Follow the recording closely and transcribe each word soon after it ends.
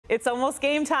It's almost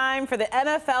game time for the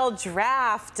NFL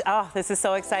Draft. Oh, this is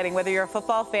so exciting. Whether you're a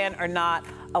football fan or not,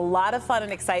 a lot of fun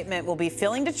and excitement will be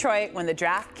filling Detroit when the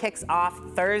draft kicks off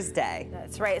Thursday.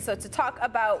 That's right. So to talk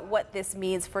about what this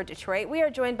means for Detroit, we are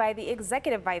joined by the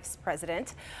Executive Vice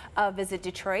President of Visit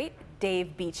Detroit,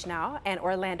 Dave Beechnow, and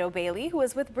Orlando Bailey, who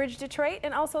is with Bridge Detroit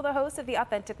and also the host of the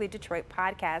Authentically Detroit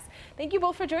podcast. Thank you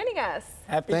both for joining us.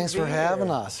 Thanks for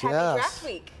having us. Happy yes. Draft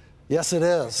Week. Yes, it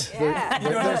is. Yeah.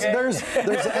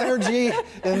 There's energy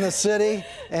in the city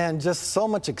and just so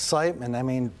much excitement. I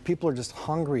mean, people are just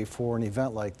hungry for an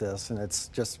event like this, and it's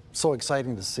just so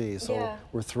exciting to see. So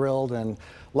we're thrilled, and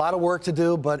a lot of work to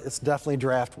do, but it's definitely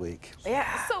draft week.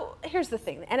 Yeah. So here's the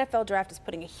thing. The NFL Draft is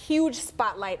putting a huge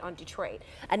spotlight on Detroit,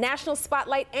 a national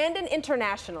spotlight and an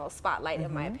international spotlight,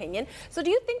 in my opinion. So do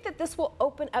you think that this will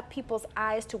open up people's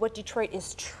eyes to what Detroit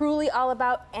is truly all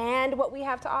about and what we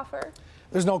have to offer?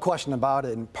 There's no question about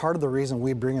it, and part of the reason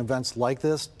we bring events like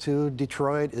this to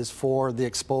Detroit is for the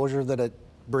exposure that it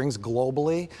brings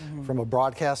globally from a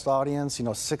broadcast audience. You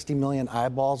know, 60 million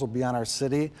eyeballs will be on our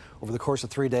city over the course of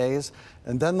 3 days,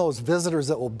 and then those visitors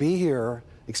that will be here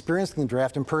experiencing the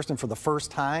draft in person for the first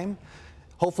time,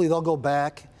 hopefully they'll go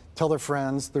back, tell their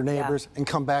friends, their neighbors, and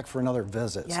come back for another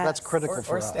visit. So that's critical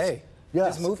for us. Or stay.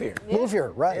 Yes. Just move here. Move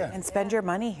here, right. And spend your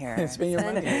money here. And spend your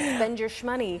money. Spend your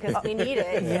shmoney, because we need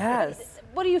it. Yes.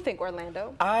 What do you think,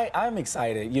 Orlando? I'm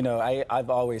excited. You know, I've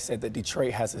always said that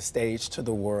Detroit has a stage to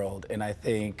the world, and I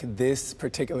think this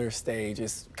particular stage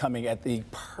is coming at the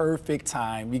perfect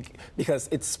time because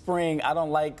it's spring. I don't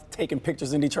like taking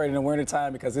pictures in Detroit in the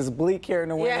wintertime because it's bleak here in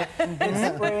the winter.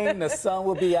 In spring, the sun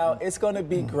will be out. It's going to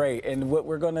be great, and what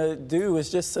we're going to do is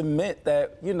just submit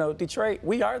that, you know, Detroit,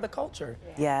 we are the culture.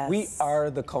 Yes. We are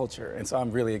the culture, and so I'm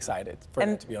really excited for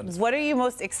that to be on this. What are you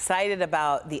most excited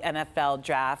about the NFL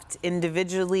Draft individually,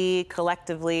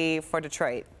 collectively, for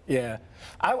Detroit? Yeah,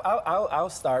 I'll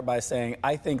start by saying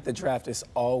I think the draft is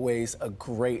always a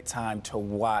great time to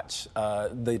watch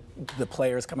the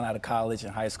players coming out of college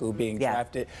and high school being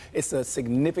drafted. It's a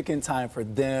significant time for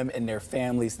them and their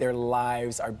families. Their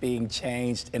lives are being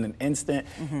changed in an instant,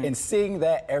 and seeing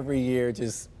that every year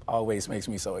just always makes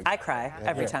me so excited. I cry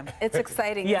every time. It's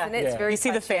exciting, isn't it? It's very You see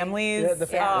the touching. families,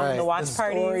 the watch The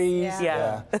parties.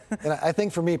 stories. And I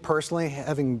think for me personally,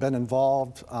 having been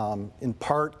involved in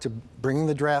part to bringing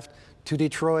the draft to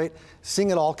Detroit, seeing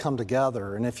it all come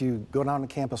together, and if you go down to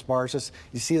Campus Bars, just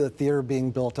you see the theater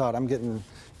being built out. I'm getting,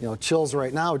 you know, chills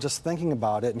right now just thinking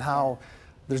about it and how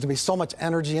there's going to be so much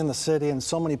energy in the city and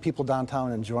so many people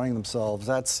downtown enjoying themselves.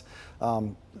 That's,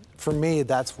 for me,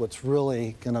 that's what's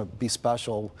really going to be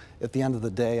special at the end of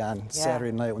the day on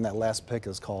Saturday night when that last pick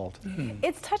is called.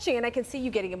 It's touching, and I can see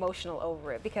you getting emotional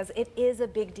over it because it is a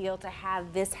big deal to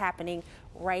have this happening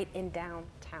right in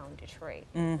downtown Detroit.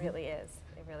 It really is.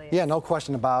 It really is. Yeah, no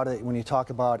question about it. When you talk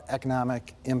about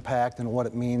economic impact and what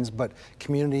it means, but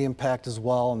community impact as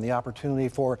well, and the opportunity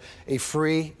for a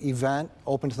free event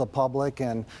open to the public.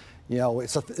 And, you know,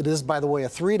 it is, by the way, a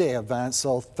 3-day event,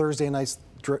 so Thursday night's,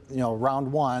 you know,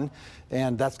 round one,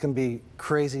 and that's going to be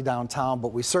crazy downtown,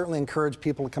 but we certainly encourage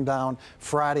people to come down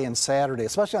Friday and Saturday,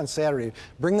 especially on Saturday.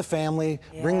 Bring the family,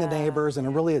 bring the neighbors,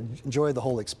 and really enjoy the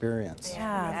whole experience.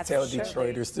 Tell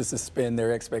Detroiters to suspend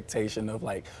their expectation of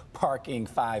like parking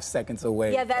 5 seconds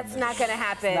away. Yeah, that's not going to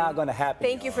happen. It's not going to happen.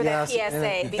 Thank you for that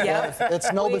PSA. Because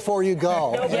it's no before you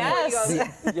go. You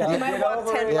might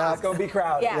walk 10 blocks. It's going to be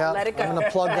crowded. Let it go. I'm going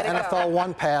to plug the NFL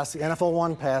One Pass. The NFL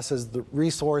One Pass is the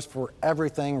resource for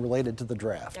everything related to the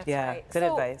draft. That's right. Good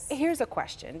advice. Here's a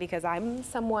question, because I'm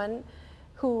someone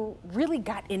who really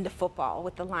got into football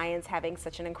with the Lions having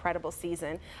such an incredible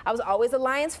season. I was always a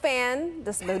Lions fan.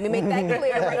 Let me make that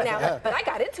clear right now. But I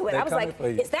got into it. I was like,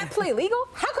 is that play legal?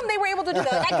 How come they were able to do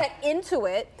that? Like, I got into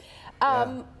it.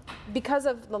 Because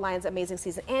of the Lions' amazing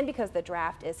season and because the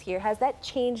draft is here, has that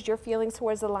changed your feelings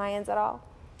towards the Lions at all?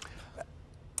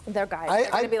 They're guys.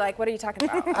 They're going to be like, what are you talking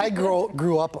about? I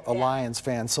grew up a Lions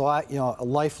fan, so you know, a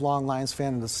lifelong Lions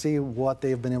fan, and to see what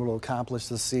they've been able to accomplish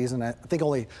this season, I think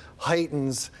only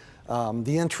heightens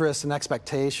the interest and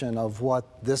expectation of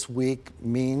what this week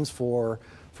means for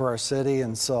our city.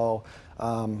 And so,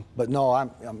 but no,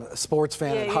 I'm a sports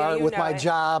fan at heart with my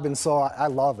job, and so I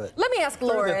love it. Let me ask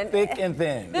Lauren. Thick and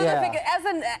thin.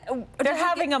 They're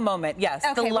having a moment, yes.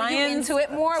 Okay, the Lions, were you into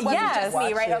it more? Wasn't just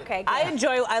me, right? Okay,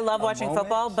 good. I love watching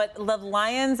football, but the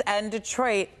Lions and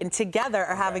Detroit together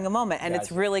are having a moment, and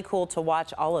it's really cool to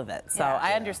watch all of it. So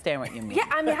I understand what you mean. Yeah,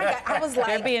 I mean, I was like,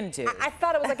 they're being duped. I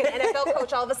thought it was like an NFL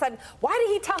coach all of a sudden. Why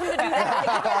did he tell him to do that?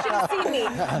 Like, you guys should have seen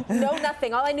me. No,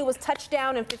 nothing. All I knew was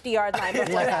touchdown and 50-yard line.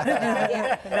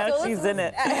 Yeah. Now So she's in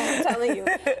it. I'm telling you.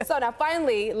 So now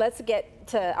finally, let's get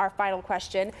to our final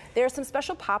question. There are some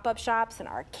special pop-up shops, an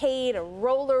arcade, a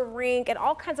roller rink, and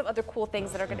all kinds of other cool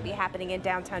things that are going to be happening in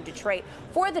downtown Detroit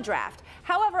for the draft.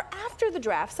 However, after the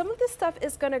draft, some of this stuff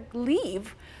is going to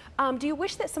leave. Do you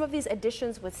wish that some of these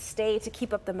additions would stay to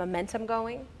keep up the momentum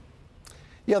going?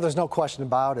 Yeah, there's no question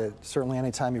about it. Certainly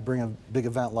anytime you bring a big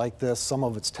event like this, some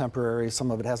of it's temporary, some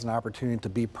of it has an opportunity to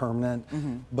be permanent.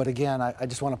 But again, I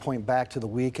just want to point back to the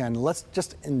weekend. Let's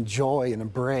just enjoy and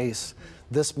embrace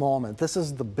this moment. This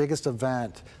is the biggest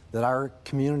event that our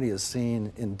community has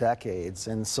seen in decades.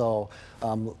 And so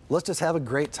let's just have a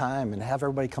great time and have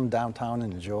everybody come downtown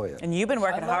and enjoy it. And you've been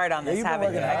working hard on this, you've been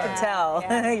haven't you? working I can tell.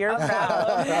 Yeah. You're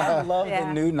proud. I love Yeah.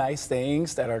 the new nice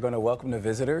things that are going to welcome the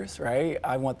visitors, right?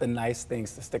 I want the nice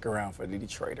things to stick around for the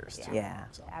Detroiters, too. Yeah.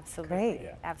 Absolutely. Great.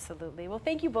 Yeah. Absolutely. Well,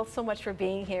 thank you both so much for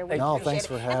being here. We No, appreciate thanks it.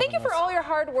 for And having thank you for us. all your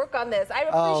hard work on this. I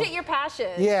appreciate your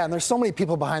passion. Yeah, and there's so many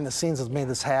people behind the scenes that made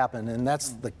this happen, and that's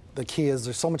the key is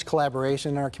there's so much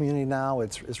collaboration in our community now.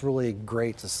 It's really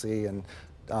great to see, and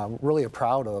really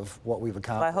proud of what we've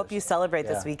accomplished. Well, I hope you celebrate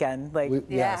this Yeah. weekend. Like,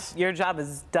 Yes. your job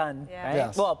is done, Yeah. right?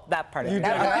 Yes. Well, that part of it.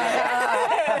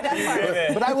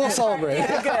 But I will celebrate. All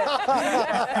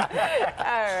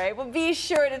right. Well, be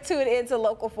sure to tune in to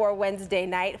Local 4 Wednesday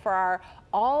night for our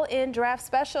All-In Draft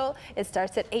Special. It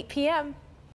starts at 8 p.m.